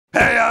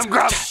Hey, I'm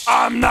Grumps.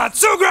 I'm not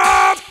so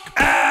Grump,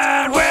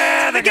 and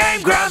we're the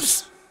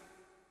GameGrumps.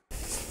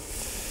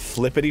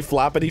 Flippity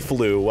floppity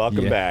flu.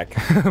 Welcome back.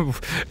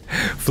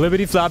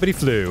 Flippity floppity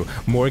flu.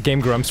 More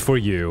GameGrumps for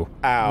you.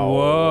 Ow.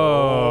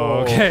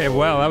 Whoa. Okay,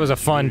 well, that was a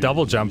fun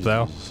double jump,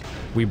 though.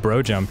 We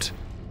bro jumped.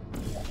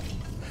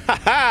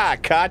 Haha!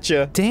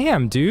 Gotcha.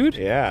 Damn, dude.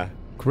 Yeah.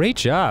 Great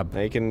job.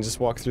 Now you can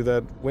just walk through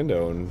that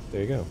window, and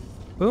there you go.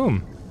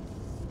 Boom.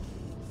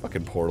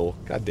 Fucking Portal.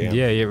 God damn.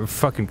 Yeah, you're a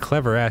fucking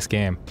clever ass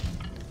game.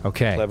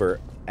 Okay. Clever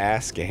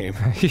ass game.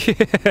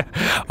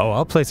 Yeah. Oh,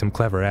 I'll play some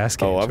clever ass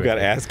games. Oh, I've got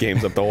ass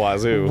games up the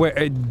wazoo. Where,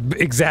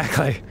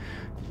 exactly.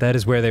 That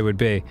is where they would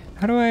be.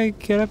 How do I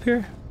get up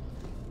here?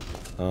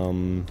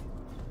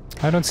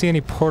 I don't see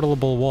any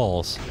portable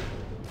walls.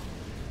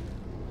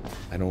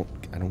 I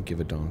don't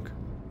give a donk.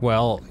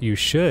 Well, you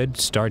should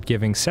start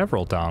giving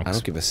several donks. I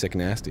don't give a sick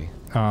nasty.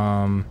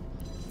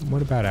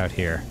 What about out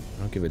here? I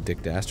don't give a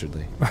dick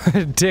dastardly.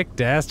 Dick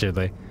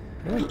dastardly.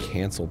 How do I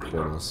cancel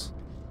portals?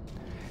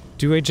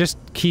 Do I just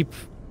keep,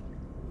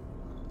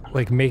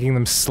 like, making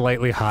them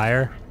slightly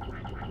higher?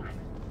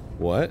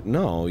 What?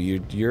 No,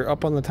 you're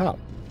up on the top.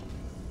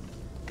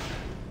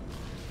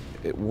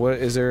 What,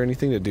 is there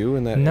anything to do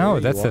in that No,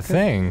 area that's the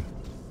thing.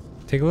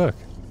 Take a look.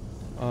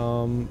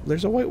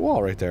 There's a white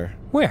wall right there.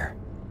 Where?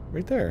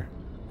 Right there.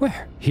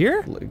 Where?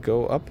 Here?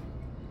 Go up.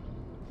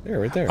 There,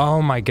 right there.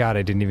 Oh my god,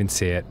 I didn't even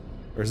see it.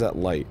 Or is that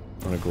light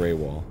on a gray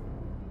wall?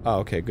 Oh,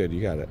 okay, good,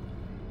 you got it.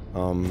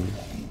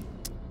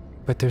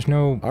 But there's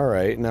no...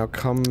 Alright, now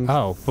come...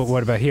 Oh, but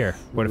what about here?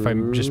 What if I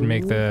just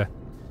make the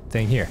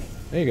thing here?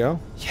 There you go.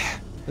 Yeah.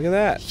 Look at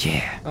that.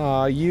 Yeah.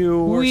 Aw,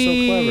 you were so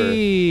clever.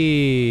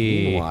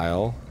 Whee!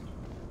 Meanwhile,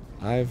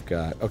 I've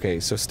got... Okay,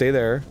 so stay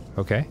there.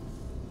 Okay.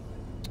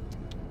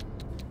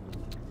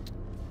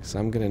 Because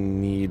I'm gonna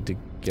need to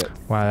get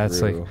Wow, that's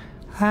through. like...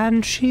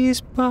 And she's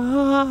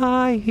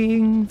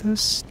buying the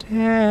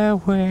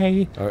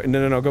stairway.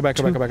 No, go back.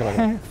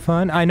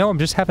 Fun. I know, I'm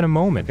just having a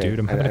moment, Okay, dude.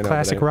 I'm I having know, a but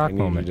classic I rock need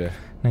you moment. to-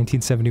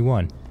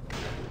 1971. Okay,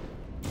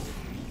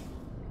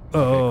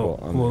 cool.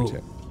 I'm whoa.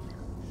 there too.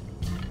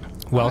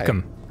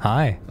 Welcome.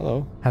 Hi.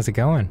 Hello. How's it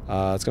going?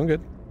 It's going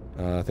good.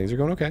 Things are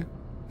going okay. Me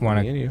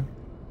and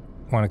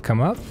Wanna you.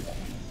 come up?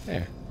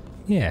 There.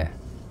 Yeah.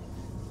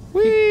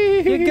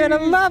 Whee! You're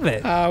gonna love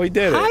it. Oh, we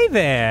did it. Hi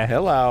there.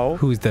 Hello.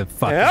 Who's the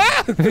fuck?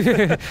 Ah!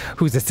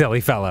 Who's the silly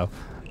fellow?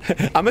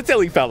 I'm a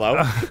silly fellow.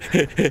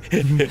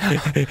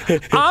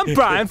 I'm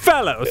Brian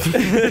Fellows.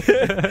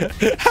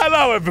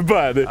 Hello,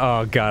 everybody.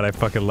 Oh god, I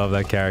fucking love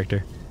that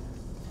character.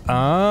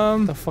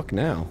 What the fuck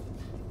now?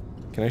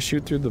 Can I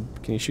shoot through the?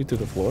 Can you shoot through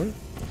the floor?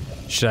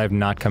 Should I have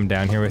not come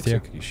down here with you?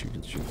 Can you shoot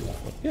through the floor?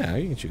 Yeah,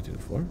 you can shoot through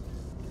the floor.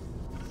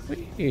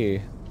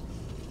 Whee.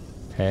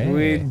 Hey.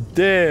 We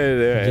did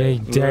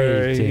it.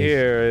 We're it.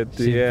 here at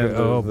the end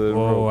of the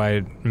rope. I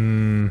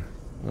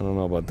don't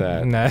know about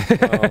that. Nah.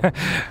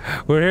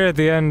 We're here at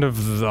the end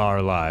of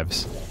our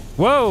lives.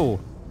 Whoa!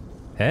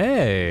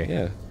 Hey.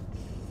 Yeah.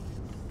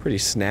 Pretty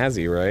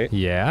snazzy, right?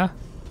 Yeah?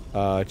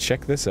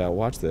 Check this out.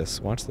 Watch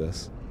this. Watch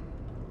this.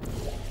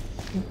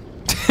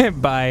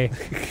 Bye.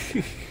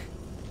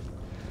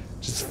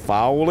 Just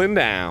fouling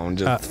down.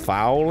 Just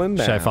fouling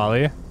down. Should I follow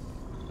you?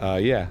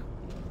 Yeah.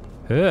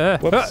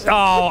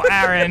 Oh,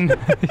 Aaron!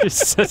 You're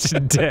such a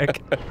dick.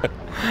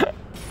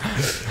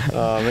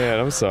 Oh man,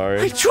 I'm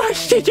sorry. I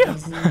trusted you!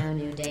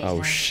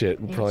 Oh shit,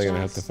 we're probably gonna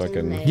have to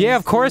fucking... Yeah,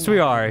 of course we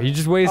are. You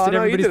just wasted no,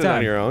 everybody's you did time. it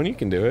on your own. You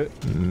can do it.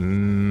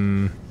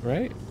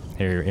 Right?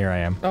 Here I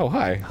am. Oh,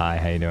 hi. Hi,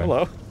 how you doing?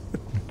 Hello.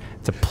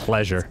 It's a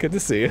pleasure. Good to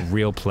see you.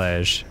 Real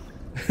pleasure.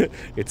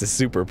 It's a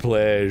super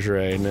pleasure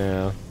right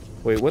now.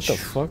 Wait, what the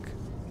fuck?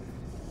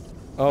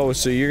 Oh,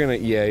 so you're gonna...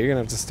 Yeah, you're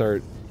gonna have to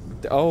start...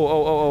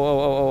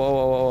 Oh,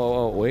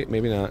 wait,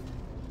 maybe not.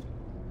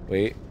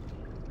 Wait.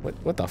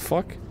 What the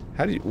fuck?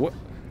 How do you... What?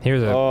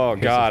 Here's Oh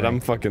here's god, I'm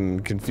fucking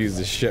confused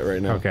as shit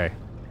right now. Okay.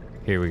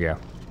 Here we go.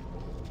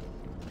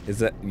 Is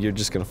that... You're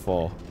just gonna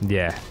fall.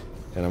 Yeah.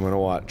 And I'm gonna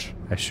watch.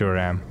 I sure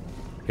am.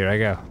 Here I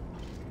go.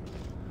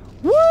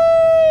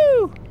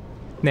 Woo!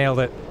 Nailed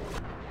it.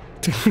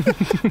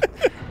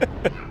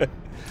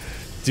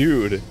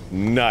 Dude,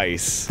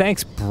 nice.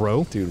 Thanks,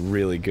 bro. Dude,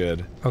 really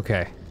good.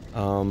 Okay.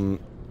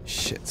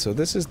 Shit, so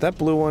this is... That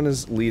blue one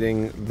is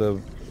leading the...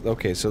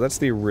 Okay, so that's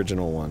the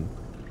original one.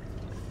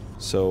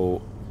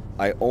 So,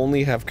 I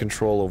only have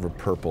control over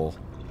purple.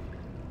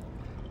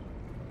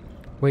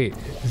 Wait,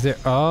 is there...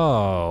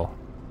 Oh.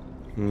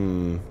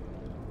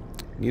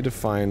 Need to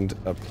find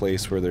a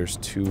place where there's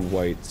two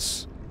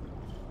whites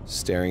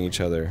staring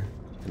each other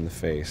in the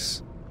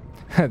face.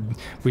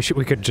 we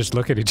could just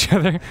look at each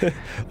other.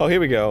 Oh, here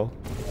we go.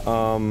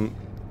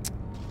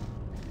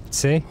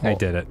 See? I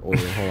did it. Wait,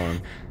 hold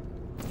on.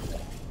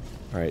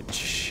 Alright,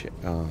 shit.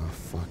 Oh,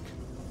 fuck.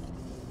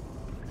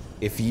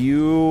 If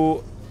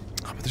you...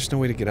 Oh, but there's no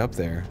way to get up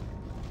there.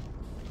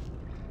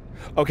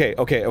 Okay,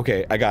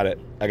 I got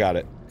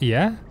it.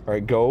 Yeah?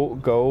 Alright,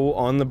 go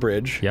on the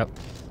bridge. Yep.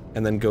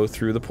 And then go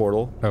through the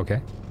portal. Okay.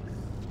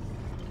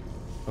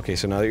 Okay,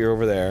 so now that you're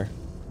over there,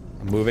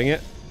 I'm moving it.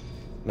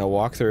 Now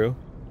walk through.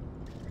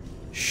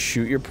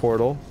 shoot your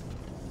portal.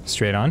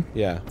 Straight on?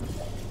 Yeah.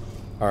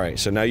 Alright,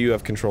 so now you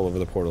have control over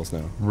the portals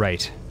now.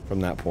 Right.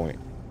 From that point.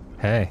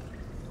 Hey.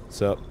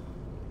 So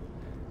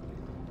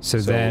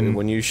then...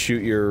 when you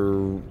shoot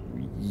your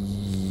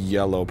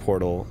yellow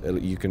portal,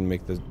 you can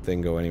make the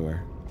thing go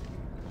anywhere.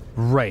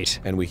 Right.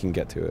 And we can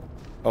get to it.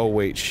 Oh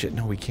wait, shit,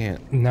 no we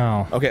can't.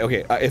 No. Okay,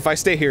 okay, if I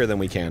stay here, then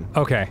we can.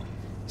 Okay.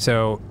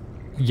 So,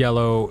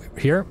 yellow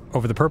here,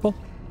 over the purple?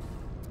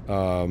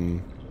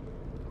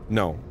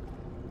 No.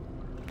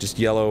 Just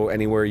yellow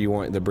anywhere you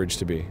want the bridge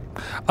to be.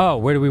 Oh,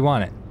 where do we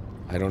want it?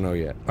 I don't know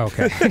yet.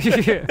 Okay.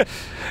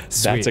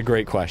 That's a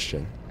great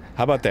question.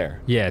 How about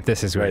there? Yeah,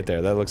 this is great. Right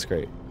there, that looks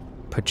great.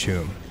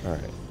 Pachoom.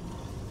 Alright.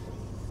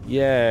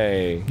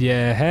 Yay!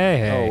 Yeah,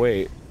 hey. Oh,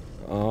 wait.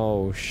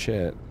 Oh,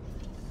 shit.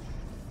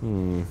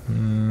 Well,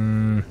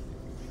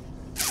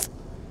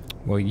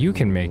 you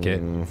can make it,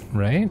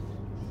 right?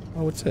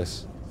 Oh, what's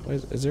this? Why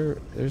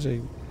there's a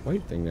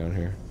white thing down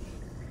here.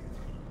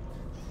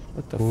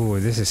 What the Ooh,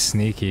 this is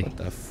sneaky. What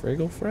the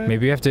friggle frag?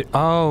 Maybe you have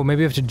to,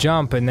 maybe you have to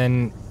jump and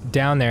then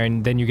down there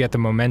and then you get the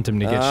momentum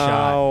to get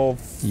shot. Oh,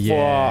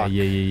 fuck.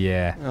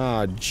 Yeah.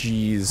 Oh,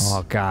 jeez.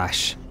 Oh,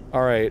 gosh.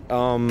 Alright,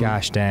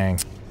 Gosh dang.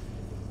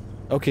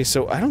 Okay,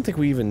 so I don't think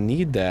we even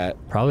need that.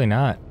 Probably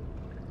not.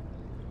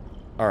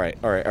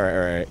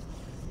 Alright.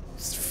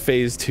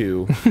 Phase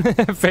 2.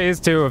 Phase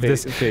 2 of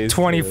this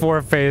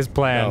 24 phase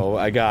plan. No,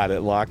 I got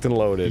it. Locked and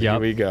loaded. Yep.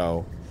 Here we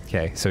go.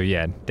 Okay, so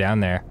yeah, down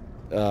there.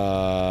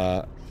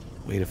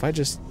 Wait, if I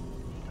just...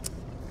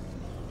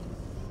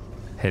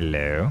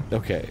 Hello.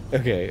 Okay.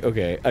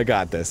 I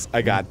got this.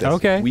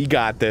 Okay. We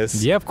got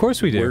this. Yeah, of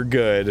course we do. We're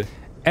good.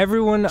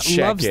 Everyone Check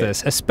loves it.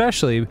 this,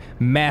 especially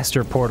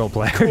master portal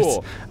players.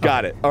 Cool.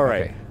 Got it.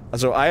 Alright. Okay.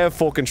 So I have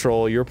full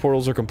control. Your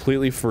portals are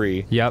completely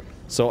free. Yep.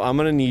 So I'm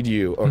gonna need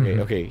you.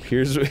 Okay,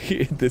 here's...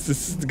 this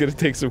is gonna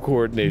take some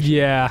coordination.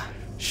 Yeah.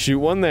 Shoot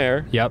one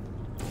there. Yep.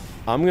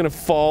 I'm gonna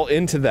fall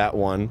into that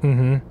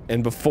one.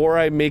 And before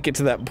I make it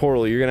to that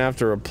portal, you're gonna have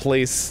to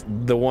replace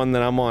the one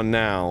that I'm on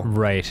now.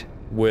 Right.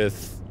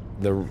 With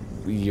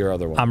your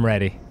other one. I'm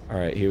ready.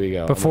 Alright, here we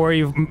go. Before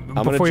you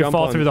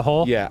fall through the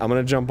hole? Yeah, I'm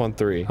gonna jump on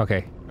 3.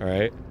 Okay.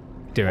 Alright.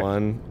 Do it.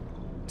 1,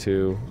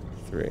 2,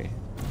 3.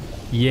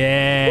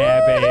 Yeah,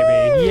 Woo!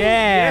 baby.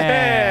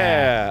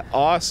 Yeah!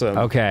 Awesome.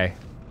 Okay.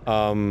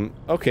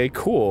 Okay,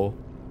 cool.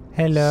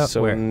 Hello.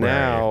 So Where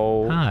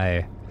now...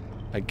 Hi.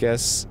 I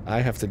guess I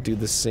have to do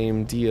the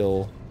same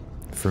deal.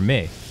 For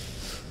me.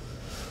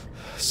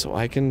 So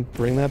I can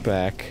bring that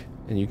back,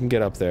 and you can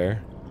get up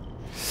there.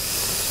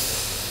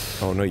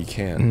 Oh, no, you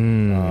can't.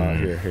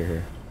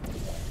 Here.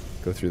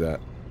 Go through that.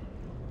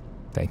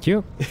 Thank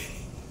you.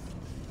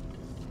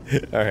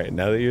 Alright,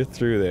 now that you're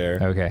through there...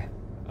 Okay.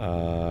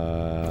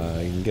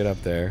 You can get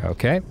up there.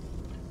 Okay.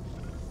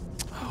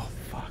 Oh,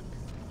 fuck.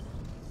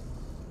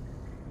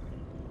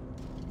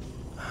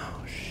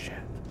 Oh, shit.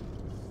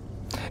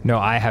 No,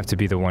 I have to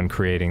be the one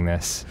creating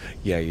this.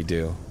 Yeah, you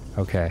do.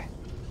 Okay.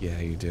 Yeah,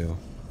 you do.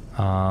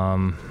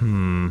 So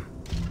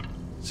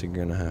you're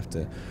gonna have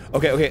to...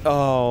 Okay,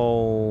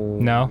 oh...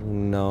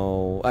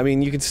 No. I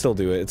mean, you can still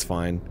do it, it's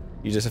fine.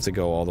 You just have to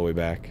go all the way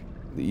back.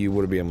 You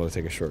wouldn't be able to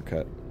take a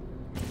shortcut.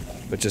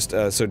 But just,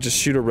 so just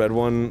shoot a red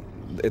one.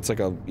 It's like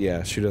a...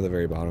 Yeah, shoot at the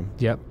very bottom.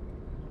 Yep.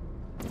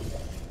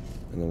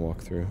 And then walk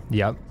through.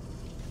 Yep.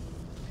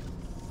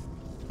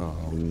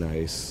 Oh,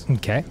 nice.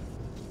 Okay.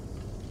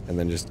 And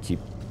then just keep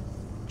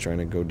trying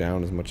to go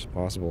down as much as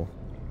possible.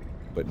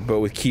 But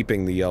with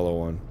keeping the yellow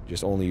one.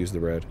 Just only use the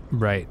red.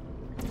 Right.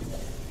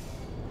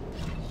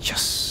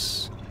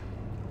 Yes.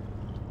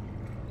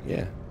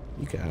 Yeah,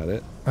 you got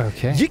it.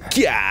 Okay. You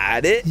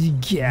got it! You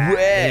got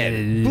Red,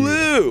 it.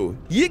 blue,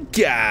 you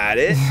got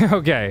it!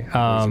 Okay,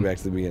 Let's go back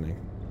to the beginning.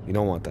 You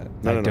don't want that.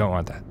 No, I don't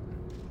want that.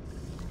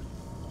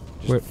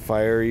 Just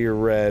fire your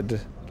red,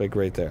 like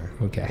right there.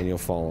 Okay. And you'll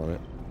fall on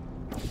it.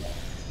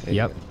 And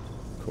Yep.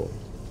 Cool.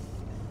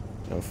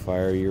 Now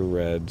fire your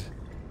red.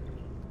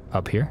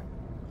 Up here?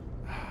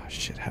 Ah,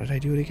 shit, how did I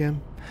do it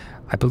again?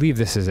 I believe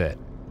this is it.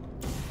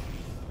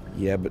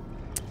 Yeah, but...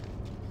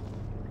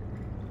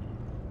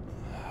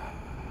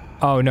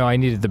 Oh no, I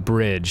needed the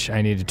bridge.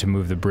 I needed to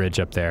move the bridge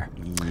up there.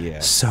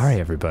 Yes. Sorry,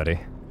 everybody.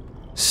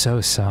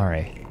 So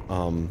sorry.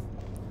 I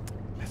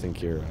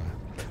think you're,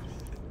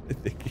 I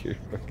think you're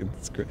fucking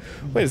screwed.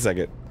 Wait a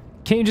second.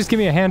 Can't you just give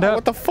me a hand up?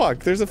 What the fuck?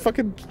 There's a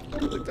fucking...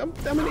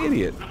 I'm an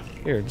idiot.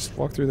 Here, just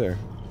walk through there.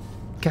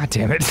 God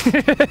damn it.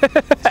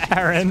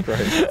 Aaron.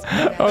 Right. Okay.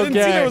 I didn't see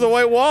there was a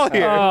white wall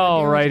here.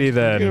 Alrighty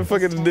then. I'm gonna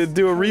fucking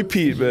do a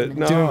repeat, but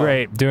no.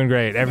 Doing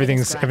great.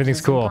 Everything's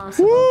cool.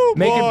 Woo,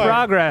 Making boy.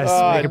 progress.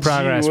 Oh, Making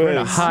progress. gee We're in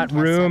a whiz. hot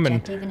room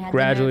and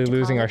gradually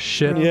losing our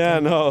shit. Yeah,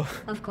 no.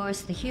 Of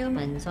course, the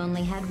humans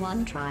only had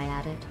one try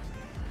at it.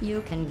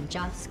 You can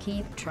just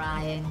keep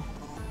trying.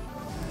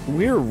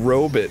 We're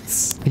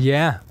robots.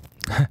 Yeah.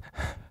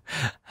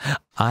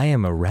 I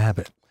am a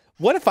rabbit.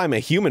 What if I'm a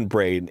human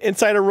brain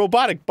inside a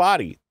robotic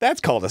body? That's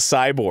called a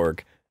cyborg.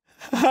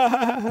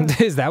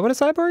 Is that what a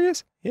cyborg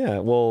is? Yeah,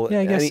 well,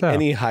 Yeah, I guess so.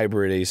 any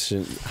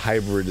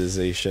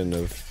hybridization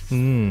of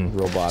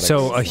robotics.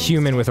 So a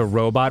human with a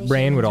robot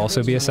brain would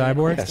also be a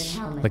cyborg? Yes.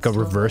 Like a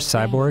reverse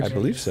cyborg? I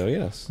believe so,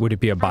 yes. Would it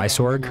be a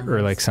bisorg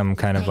or like some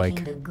kind of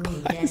like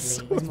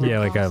yeah,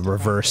 like a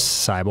reverse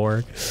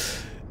cyborg?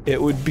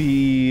 It would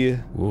be...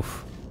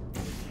 Oof.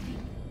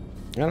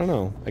 I don't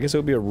know. I guess it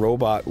would be a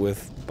robot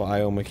with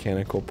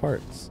biomechanical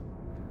parts.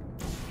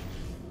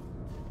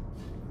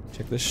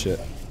 Check this shit.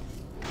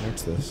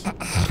 What's this?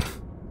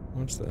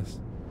 What's this?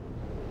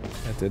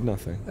 That did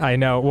nothing. I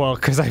know, well,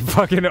 because I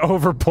fucking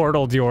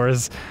over-portaled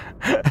yours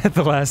at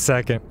the last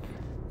second.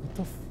 What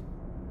the f...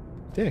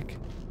 Dick.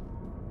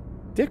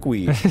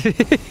 Dickweed.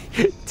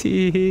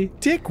 Tee.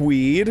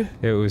 Dickweed.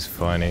 It was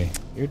funny.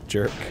 You're a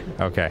jerk.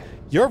 Okay.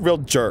 You're a real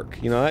jerk.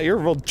 You know that? You're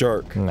a real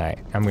jerk. Right.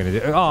 I'm gonna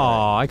do.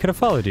 Oh, I could have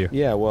followed you.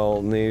 Yeah,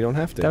 well, no, you don't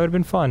have to. That would have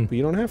been fun. But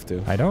you don't have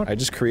to. I don't? I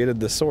just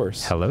created the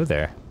source. Hello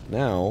there.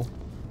 Now,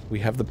 we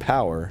have the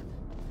power.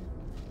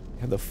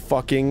 We have the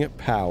fucking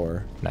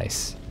power.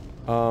 Nice.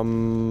 I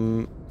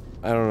don't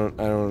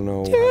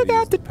know. You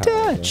got the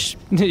touch.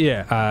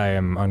 Yeah, I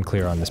am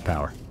unclear on this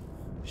power.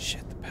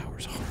 Shit, the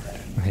power's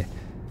hard.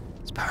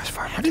 This power's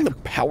far. I think the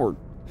power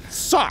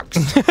sucks.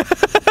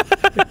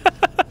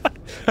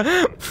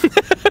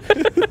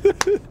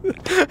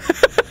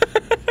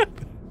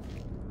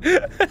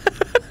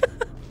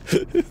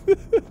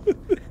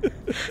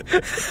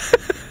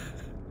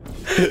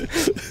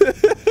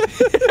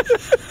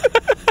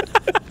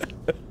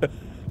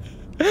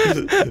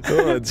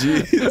 Oh,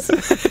 jeez.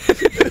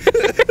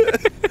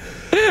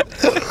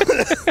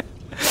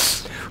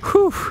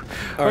 Whew.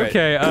 Right.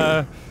 Okay,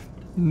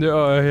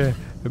 no,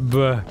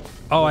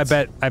 oh, I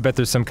bet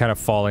there's some kind of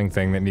falling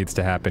thing that needs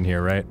to happen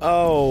here, right?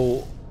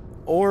 Oh,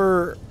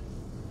 or...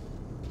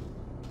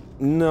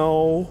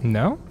 No.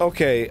 No?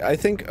 Okay, I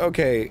think,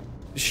 okay,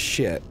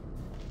 shit.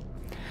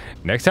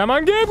 Next time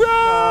on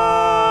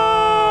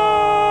GameGrumps!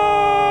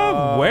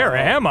 Where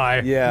am I?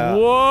 Yeah.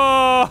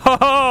 Whoa!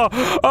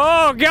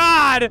 Oh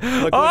God!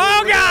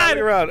 Oh God!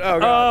 Look around. Oh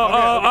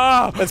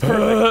God. Oh. That's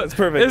perfect. That's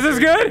perfect. Is this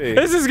good?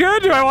 Is this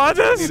good? Do I want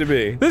this? Need to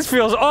be. This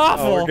feels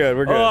awful. Oh, we're good.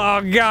 We're good.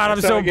 Oh God,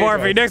 I'm so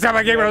barfy. Next time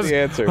on GameGrumps. The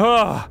answer.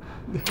 Oh.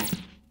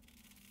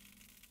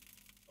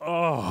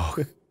 Oh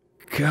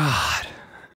God.